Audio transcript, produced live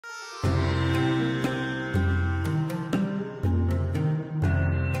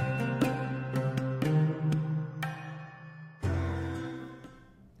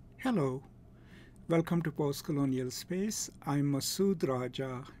Hello, welcome to Postcolonial Space. I'm Masood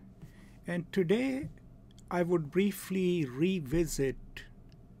Raja, and today I would briefly revisit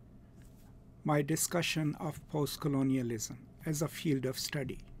my discussion of postcolonialism as a field of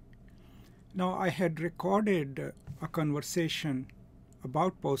study. Now, I had recorded a conversation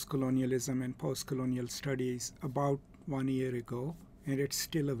about postcolonialism and postcolonial studies about 1 year ago, and it's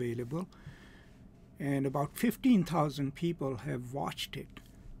still available. And about 15,000 people have watched it.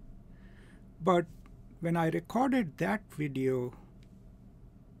 But when I recorded that video,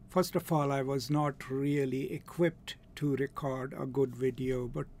 first of all, I was not really equipped to record a good video,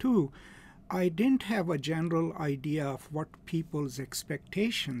 but two, I didn't have a general idea of what people's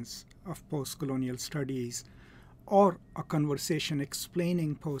expectations of postcolonial studies or a conversation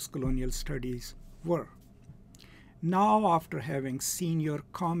explaining postcolonial studies were. Now, after having seen your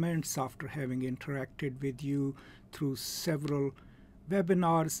comments, after having interacted with you through several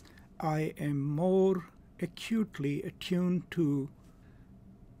webinars, I am more acutely attuned to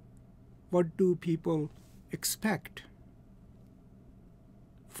what do people expect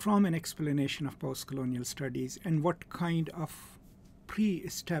from an explanation of postcolonial studies and what kind of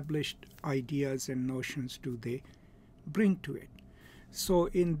pre-established ideas and notions do they bring to it. So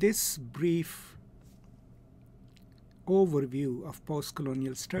in this brief overview of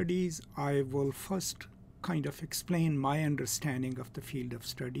postcolonial studies, I will first kind of explain my understanding of the field of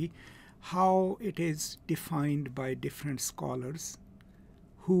study, how it is defined by different scholars,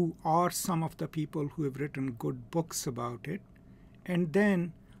 who are some of the people who have written good books about it, and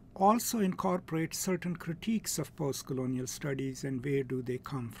then also incorporate certain critiques of postcolonial studies and where do they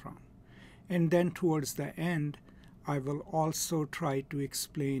come from. And then towards the end, I will also try to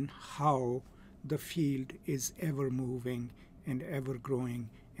explain how the field is ever moving and ever growing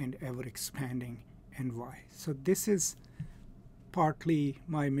and ever expanding and why. So this is partly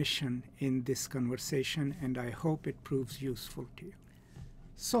my mission in this conversation, and I hope it proves useful to you.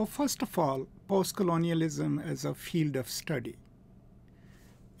 So first of all, postcolonialism as a field of study.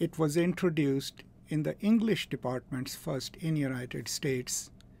 It was introduced in the English departments first in United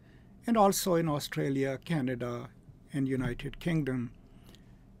States and also in Australia, Canada, and United Kingdom,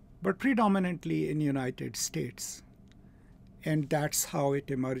 but predominantly in United States. And that's how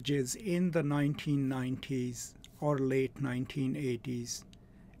it emerges in the 1990s or late 1980s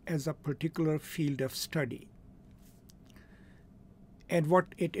as a particular field of study. And what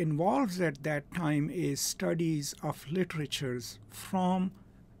it involves at that time is studies of literatures from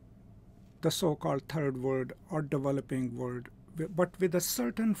the so-called third world or developing world, but with a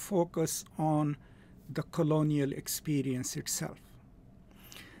certain focus on the colonial experience itself.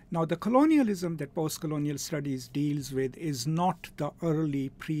 Now, the colonialism that postcolonial studies deals with is not the early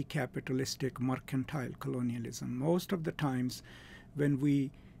pre-capitalistic mercantile colonialism. Most of the times when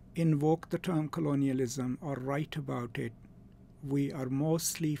we invoke the term colonialism or write about it, we are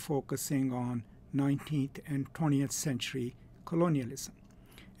mostly focusing on 19th and 20th century colonialism.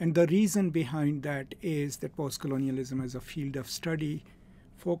 And the reason behind that is that postcolonialism as a field of study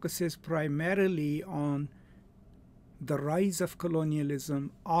focuses primarily on the rise of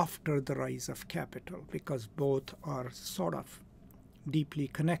colonialism after the rise of capital, because both are sort of deeply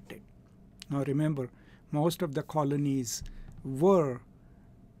connected. Now remember, most of the colonies were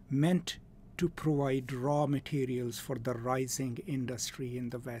meant to provide raw materials for the rising industry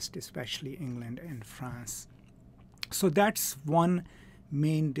in the West, especially England and France. So that's one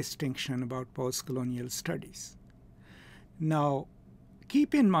main distinction about postcolonial studies. Now,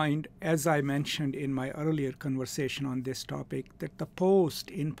 keep in mind, as I mentioned in my earlier conversation on this topic, that the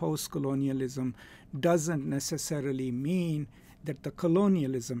post in postcolonialism doesn't necessarily mean that the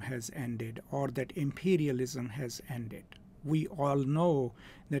colonialism has ended or that imperialism has ended. We all know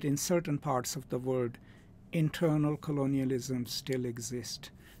that in certain parts of the world, internal colonialism still exists.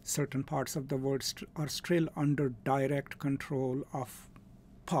 Certain parts of the world are still under direct control of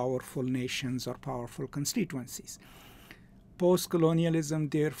powerful nations or powerful constituencies.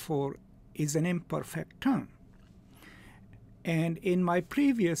 Postcolonialism, therefore, is an imperfect term. And in my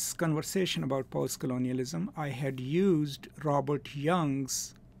previous conversation about postcolonialism, I had used Robert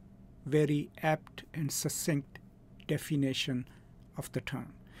Young's very apt and succinct definition of the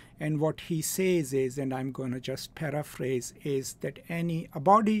term. And what he says is, and I'm going to just paraphrase, is that a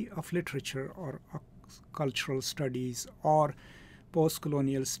body of literature or cultural studies or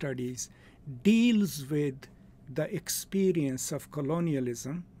postcolonial studies deals with the experience of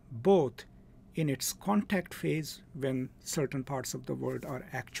colonialism, both in its contact phase when certain parts of the world are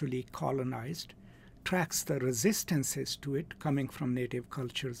actually colonized, tracks the resistances to it coming from native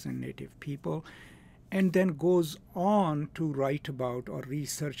cultures and native people, and then goes on to write about or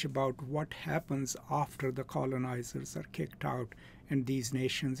research about what happens after the colonizers are kicked out and these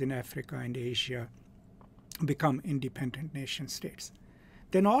nations in Africa and Asia become independent nation states.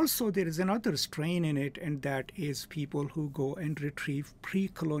 Then also there is another strain in it, and that is people who go and retrieve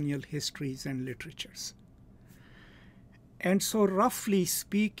pre-colonial histories and literatures. And so roughly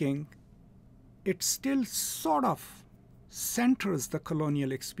speaking, it still sort of centers the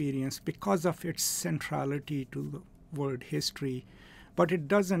colonial experience because of its centrality to the world history, but it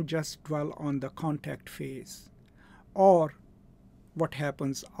doesn't just dwell on the contact phase or what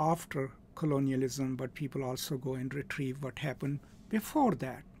happens after colonialism, but people also go and retrieve what happened before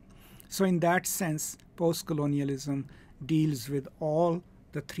that. So in that sense, post-colonialism deals with all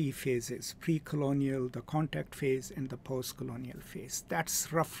the three phases: pre-colonial, the contact phase, and the post-colonial phase.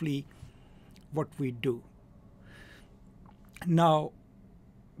 That's roughly what we do. Now,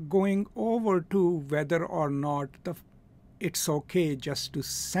 going over to whether or not it's okay just to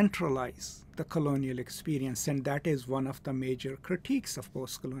centralize the colonial experience, and that is one of the major critiques of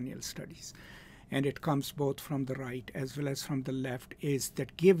post-colonial studies, and it comes both from the right as well as from the left, is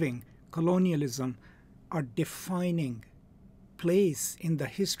that giving colonialism a defining place in the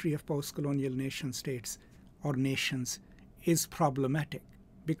history of post-colonial nation states or nations is problematic,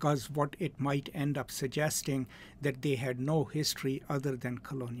 because what it might end up suggesting that they had no history other than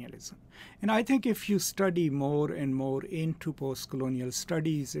colonialism. And I think if you study more and more into post-colonial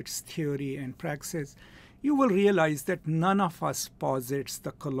studies, its theory and praxis, you will realize that none of us posits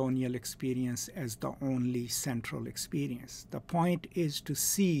the colonial experience as the only central experience. The point is to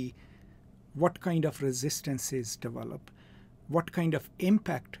see what kind of resistances develop, what kind of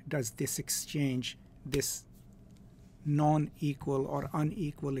impact does this exchange, this non-equal or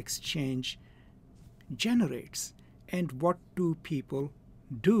unequal exchange generates, and what do people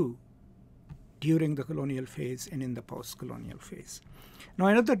do during the colonial phase and in the post-colonial phase. Now,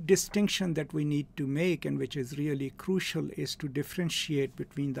 another distinction that we need to make, and which is really crucial, is to differentiate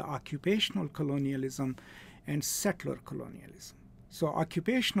between the occupational colonialism and settler colonialism. So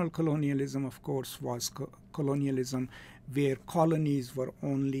occupational colonialism, of course, was colonialism where colonies were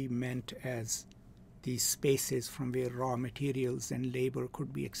only meant as these spaces from where raw materials and labor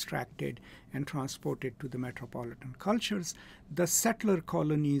could be extracted and transported to the metropolitan cultures. The settler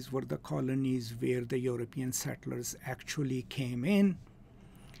colonies were the colonies where the European settlers actually came in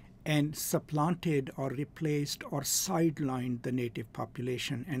and supplanted or replaced or sidelined the native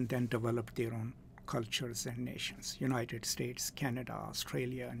population and then developed their own cultures and nations. United States, Canada,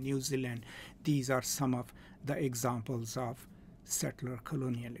 Australia, New Zealand, these are some of the examples of settler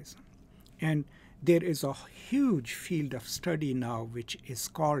colonialism. And there is a huge field of study now which is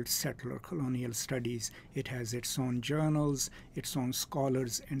called settler colonial studies. It has its own journals, its own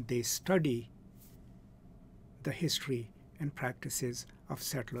scholars, and they study the history and practices of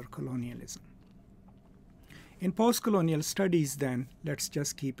settler colonialism. In post-colonial studies, then, let's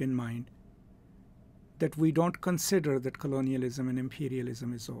just keep in mind that we don't consider that colonialism and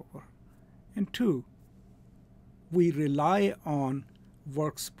imperialism is over. And two, we rely on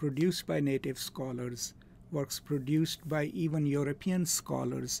works produced by native scholars, works produced by even European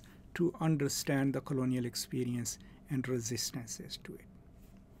scholars to understand the colonial experience and resistances to it.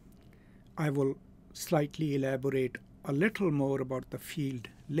 I will slightly elaborate a little more about the field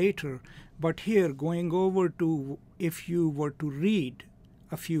later, but here going over to, if you were to read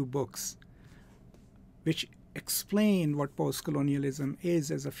a few books which explain what post-colonialism is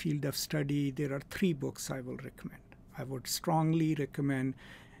as a field of study, there are 3 books I will recommend. I would strongly recommend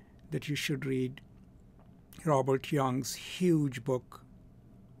that you should read Robert Young's huge book,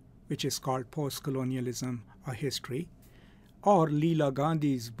 which is called Postcolonialism, A History, or Leela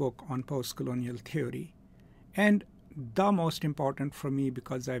Gandhi's book on post-colonial theory. And the most important for me,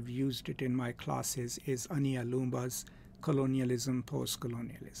 because I've used it in my classes, is Ania Lumba's Colonialism,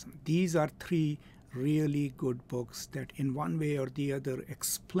 Post-Colonialism. These are 3 really good books that in one way or the other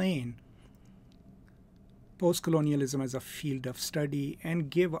explain post-colonialism as a field of study and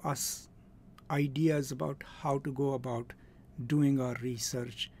give us ideas about how to go about doing our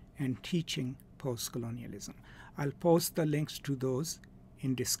research and teaching post-colonialism. I'll post the links to those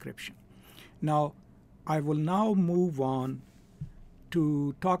in description. Now, I will now move on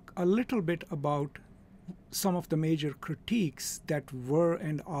to talk a little bit about some of the major critiques that were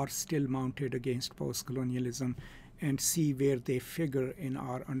and are still mounted against post-colonialism and see where they figure in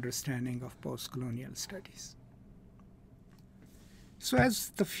our understanding of post-colonial studies. So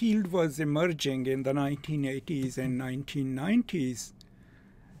as the field was emerging in the 1980s and 1990s,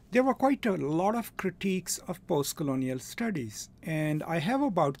 There were quite a lot of critiques of post-colonial studies, and I have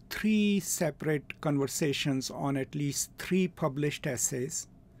about 3 separate conversations on at least 3 published essays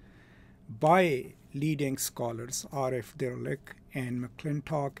by leading scholars, R.F. Dirlich, Anne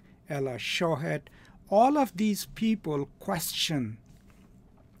McClintock, Ella Shohat. All of these people question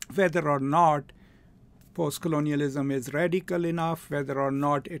whether or not post-colonialism is radical enough, whether or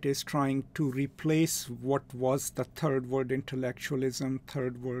not it is trying to replace what was the third world intellectualism,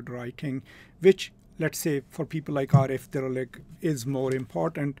 third world writing, which, let's say, for people like R.F. Dirlich is more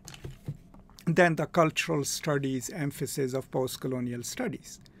important than the cultural studies emphasis of post-colonial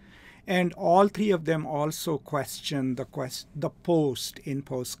studies. And all 3 of them also question the post in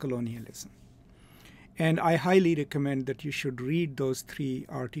post-colonialism. And I highly recommend that you should read those 3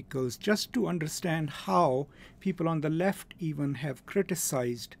 articles just to understand how people on the left even have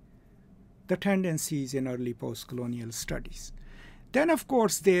criticized the tendencies in early post-colonial studies. Then, of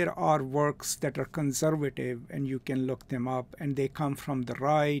course, there are works that are conservative, and you can look them up, and they come from the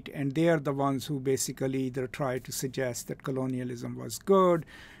right, and they are the ones who basically either try to suggest that colonialism was good,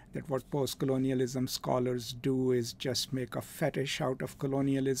 that what post-colonialism scholars do is just make a fetish out of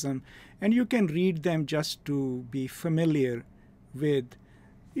colonialism. And you can read them just to be familiar with,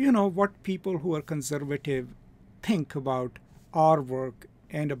 what people who are conservative think about our work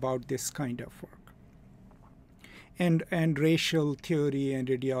and about this kind of work. And racial theory and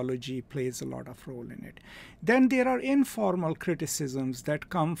ideology plays a lot of role in it. Then there are informal criticisms that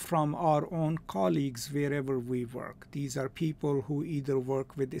come from our own colleagues wherever we work. These are people who either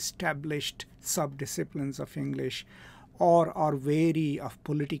work with established subdisciplines of English or are wary of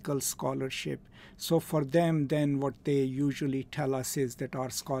political scholarship. So for them, then what they usually tell us is that our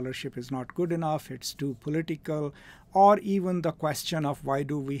scholarship is not good enough, it's too political, or even the question of why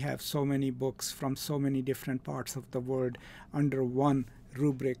do we have so many books from so many different parts of the world under one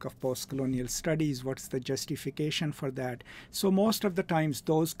rubric of post-colonial studies, what's the justification for that? So most of the times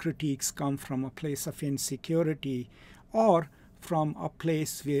those critiques come from a place of insecurity or from a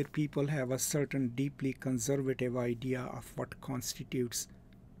place where people have a certain deeply conservative idea of what constitutes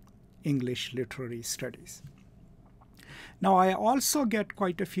English literary studies. Now, I also get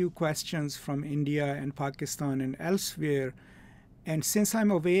quite a few questions from India and Pakistan and elsewhere, and since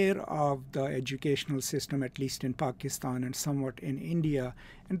I'm aware of the educational system, at least in Pakistan and somewhat in India,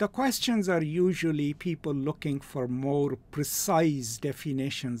 and the questions are usually people looking for more precise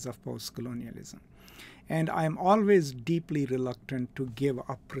definitions of post-colonialism. And I'm always deeply reluctant to give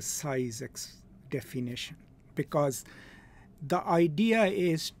a precise definition because the idea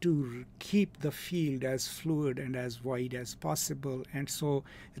is to keep the field as fluid and as wide as possible. And so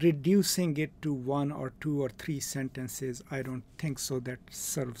reducing it to 1 or 2 or 3 sentences, I don't think so that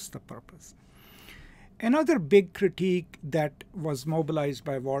serves the purpose. Another big critique that was mobilized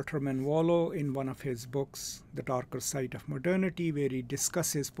by Walter Manvolo in one of his books, The Darker Side of Modernity, where he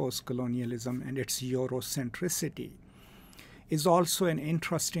discusses post-colonialism and its Eurocentricity, is also an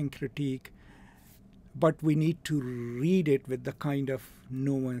interesting critique, but we need to read it with the kind of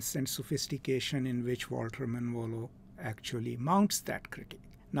nuance and sophistication in which Walter Manvolo actually mounts that critique.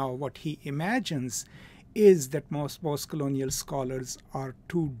 Now, what he imagines is that most post-colonial scholars are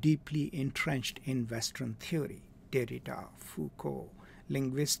too deeply entrenched in Western theory, Derrida, Foucault,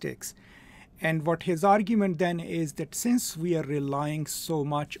 linguistics. And what his argument then is that since we are relying so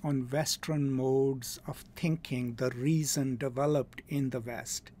much on Western modes of thinking, the reason developed in the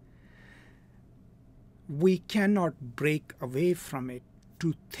West, we cannot break away from it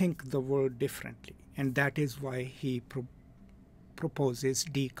to think the world differently. And that is why he proposes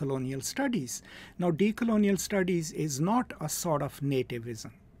decolonial studies. Now, decolonial studies is not a sort of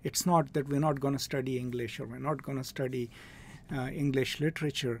nativism. It's not that we're not going to study English or we're not going to study English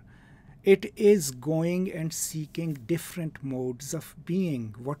literature. It is going and seeking different modes of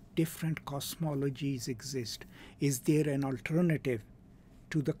being, what different cosmologies exist. Is there an alternative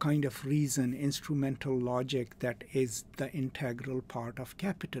to the kind of reason, instrumental logic that is the integral part of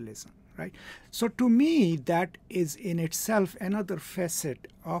capitalism? Right? So to me, that is in itself another facet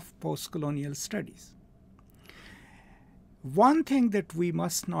of post-colonial studies. One thing that we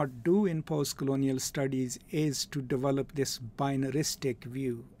must not do in post-colonial studies is to develop this binaristic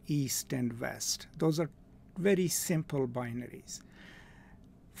view, East and West. Those are very simple binaries.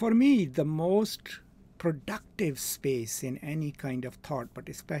 For me, the most productive space in any kind of thought, but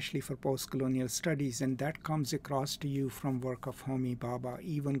especially for post-colonial studies, and that comes across to you from work of Homi, Bhabha,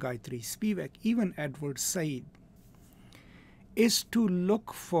 even Gayatri, Spivak, even Edward Said, is to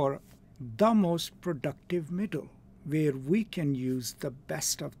look for the most productive middle, where we can use the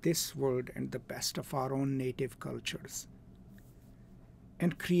best of this world and the best of our own native cultures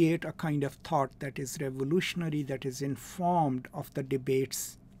and create a kind of thought that is revolutionary, that is informed of the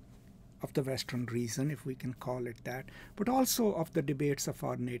debates of the Western reason, if we can call it that, but also of the debates of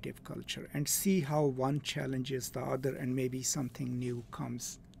our native culture, and see how one challenges the other and maybe something new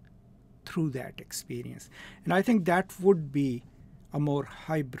comes through that experience. And I think that would be a more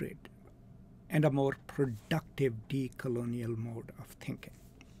hybrid and a more productive decolonial mode of thinking.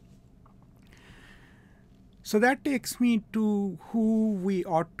 So that takes me to who we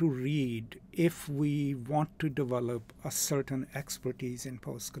ought to read if we want to develop a certain expertise in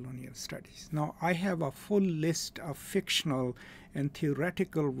postcolonial studies. Now, I have a full list of fictional and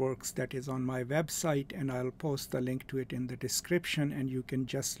theoretical works that is on my website, and I'll post the link to it in the description, and you can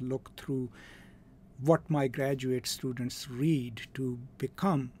just look through what my graduate students read to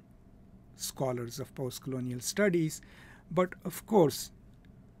become scholars of postcolonial studies. But of course,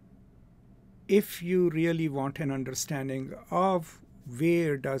 if you really want an understanding of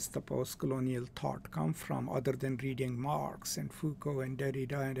where does the postcolonial thought come from, other than reading Marx and Foucault and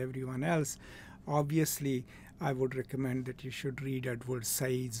Derrida and everyone else, obviously I would recommend that you should read Edward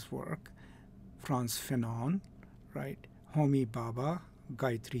Said's work, Frantz Fanon, right? Homi Bhabha,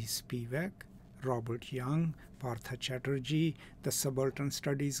 Gayatri Spivak, Robert Young, Partha Chatterjee, the Subaltern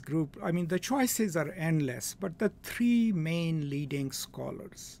Studies Group. I mean, the choices are endless, but the three main leading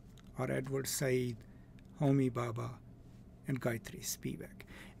scholars are Edward Said, Homi Bhabha, and Gayatri Spivak.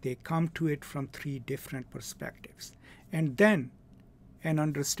 They come to it from three different perspectives. And then an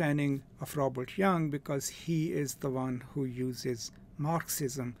understanding of Robert Young, because he is the one who uses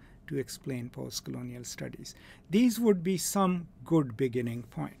Marxism to explain postcolonial studies. These would be some good beginning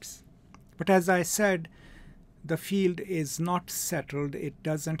points. But as I said, the field is not settled. It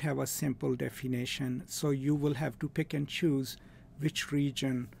doesn't have a simple definition. So you will have to pick and choose which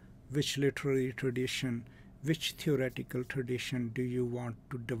region, which literary tradition, which theoretical tradition do you want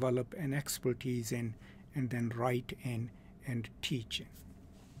to develop an expertise in and then write in and teach in.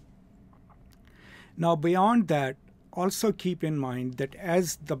 Now, beyond that, also keep in mind that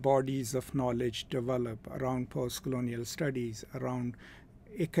as the bodies of knowledge develop around postcolonial studies, around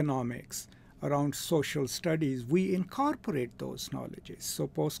economics, around social studies, we incorporate those knowledges. So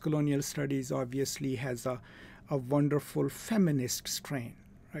postcolonial studies obviously has a wonderful feminist strain,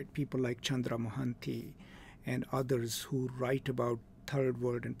 right? People like Chandra Mohanty and others who write about third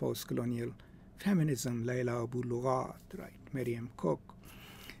world and postcolonial feminism, Layla Abu Lughat, right? Miriam Cook.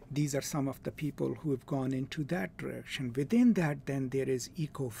 These are some of the people who have gone into that direction. Within that, then, there is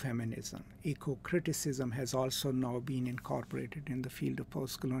ecofeminism. Eco-criticism has also now been incorporated in the field of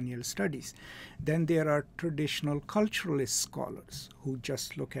postcolonial studies. Then there are traditional culturalist scholars who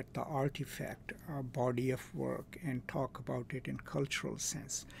just look at the artifact, a body of work, and talk about it in cultural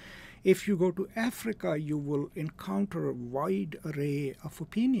sense. If you go to Africa, you will encounter a wide array of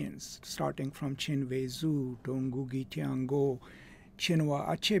opinions, starting from Chinwe Zhu to Ngugi Thiong'o, Chinua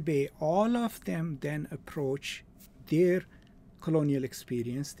Achebe. All of them then approach their colonial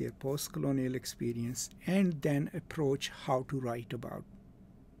experience, their post-colonial experience, and then approach how to write about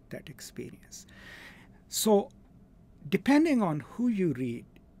that experience. So depending on who you read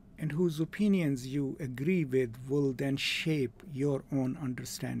and whose opinions you agree with will then shape your own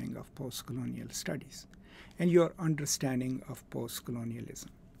understanding of post-colonial studies and your understanding of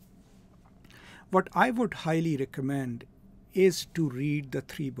post-colonialism. What I would highly recommend is to read the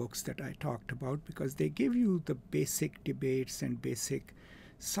three books that I talked about, because they give you the basic debates and basic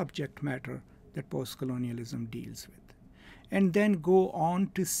subject matter that postcolonialism deals with. And then go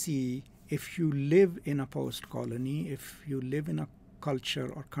on to see, if you live in a post-colony, if you live in a culture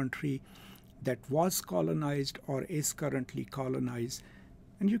or country that was colonized or is currently colonized,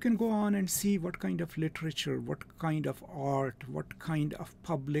 and you can go on and see what kind of literature, what kind of art, what kind of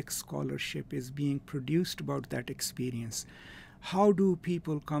public scholarship is being produced about that experience. How do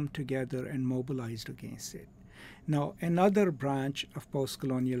people come together and mobilize against it? Now, another branch of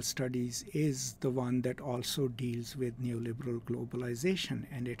postcolonial studies is the one that also deals with neoliberal globalization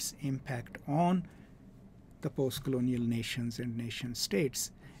and its impact on the postcolonial nations and nation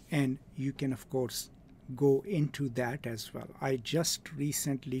states. And you can, of course, go into that as well. I just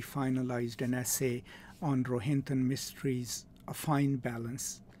recently finalized an essay on Rohingya mysteries, A Fine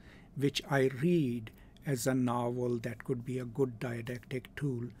Balance, which I read as a novel that could be a good didactic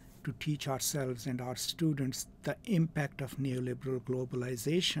tool to teach ourselves and our students the impact of neoliberal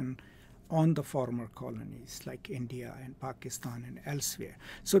globalization on the former colonies like India and Pakistan and elsewhere.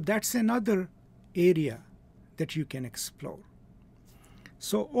 So that's another area that you can explore.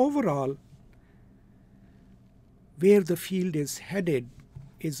 So overall, where the field is headed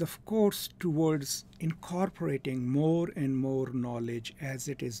is, of course, towards incorporating more and more knowledge as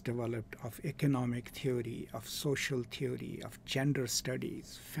it is developed of economic theory, of social theory, of gender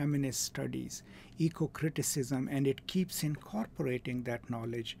studies, feminist studies, eco-criticism, and it keeps incorporating that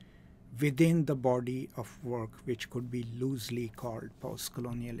knowledge within the body of work, which could be loosely called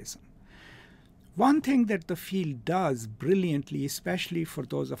post-colonialism. One thing that the field does brilliantly, especially for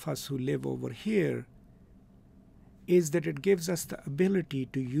those of us who live over here, is that it gives us the ability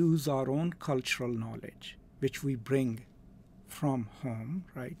to use our own cultural knowledge, which we bring from home,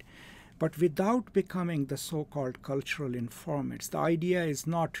 right? But without becoming the so-called cultural informants. The idea is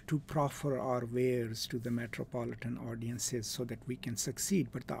not to proffer our wares to the metropolitan audiences so that we can succeed,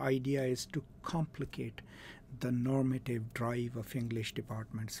 but the idea is to complicate the normative drive of English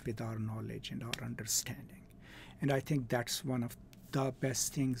departments with our knowledge and our understanding. And I think that's one of the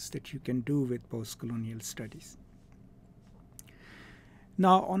best things that you can do with post-colonial studies.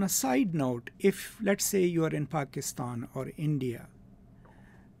 Now, on a side note, if, let's say, you are in Pakistan or India,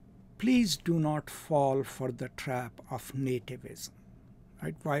 please do not fall for the trap of nativism.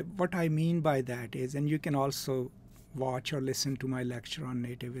 Right? What I mean by that is, and you can also watch or listen to my lecture on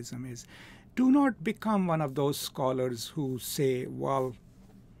nativism, is do not become one of those scholars who say, well,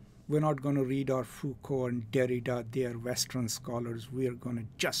 we're not going to read our Foucault and Derrida, they are Western scholars, we're going to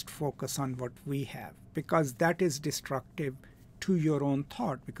just focus on what we have, because that is destructive to your own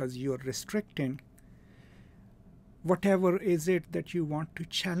thought, because you're restricting whatever is it that you want to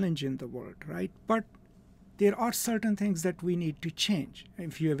challenge in the world, right? But there are certain things that we need to change.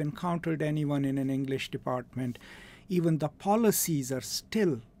 If you have encountered anyone in an English department, even the policies are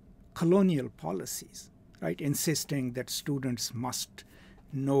still colonial policies, right? Insisting that students must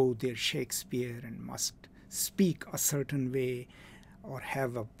know their Shakespeare and must speak a certain way, or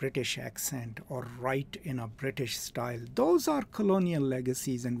have a British accent, or write in a British style. Those are colonial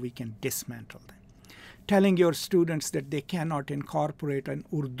legacies, and we can dismantle them. Telling your students that they cannot incorporate an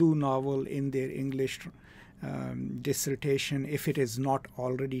Urdu novel in their English dissertation if it is not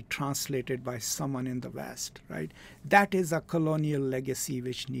already translated by someone in the West, right? That is a colonial legacy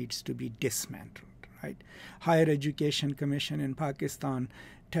which needs to be dismantled, right? Higher Education Commission in Pakistan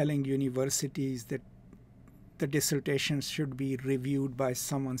telling universities that the dissertations should be reviewed by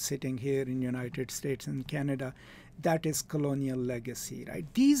someone sitting here in the United States and Canada. That is colonial legacy,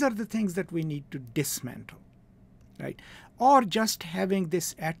 right? These are the things that we need to dismantle, right? Or just having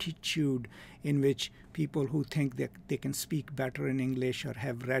this attitude in which people who think that they can speak better in English or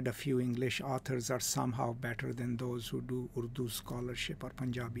have read a few English authors are somehow better than those who do Urdu scholarship or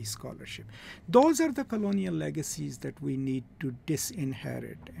Punjabi scholarship. Those are the colonial legacies that we need to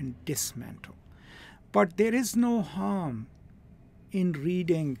disinherit and dismantle. But there is no harm in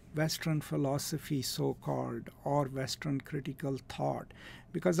reading Western philosophy, so-called, or Western critical thought,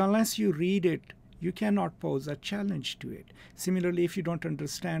 because unless you read it, you cannot pose a challenge to it. Similarly, if you don't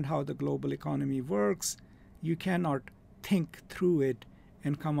understand how the global economy works, you cannot think through it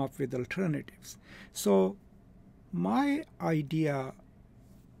and come up with alternatives. So my idea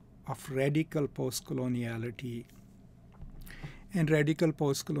of radical post-coloniality and radical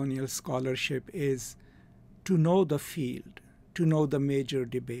post-colonial scholarship is to know the field, to know the major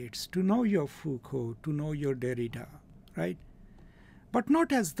debates, to know your Foucault, to know your Derrida, right? But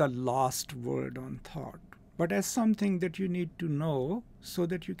not as the last word on thought, but as something that you need to know so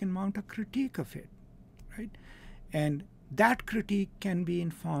that you can mount a critique of it, right? And that critique can be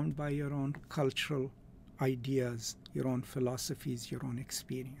informed by your own cultural ideas, your own philosophies, your own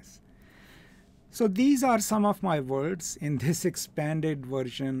experience. So these are some of my words in this expanded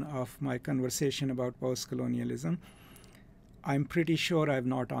version of my conversation about post-colonialism. I'm pretty sure I've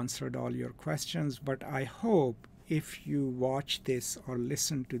not answered all your questions, but I hope if you watch this or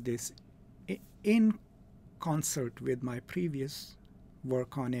listen to this in concert with my previous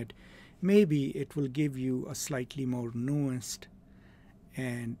work on it, maybe it will give you a slightly more nuanced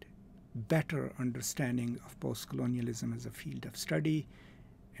and better understanding of post-colonialism as a field of study,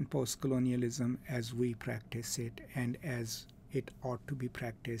 and post-colonialism as we practice it and as it ought to be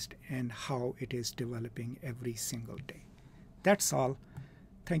practiced, and how it is developing every single day. That's all.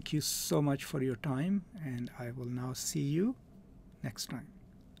 Thank you so much for your time, and I will now see you next time.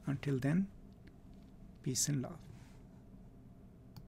 Until then, peace and love.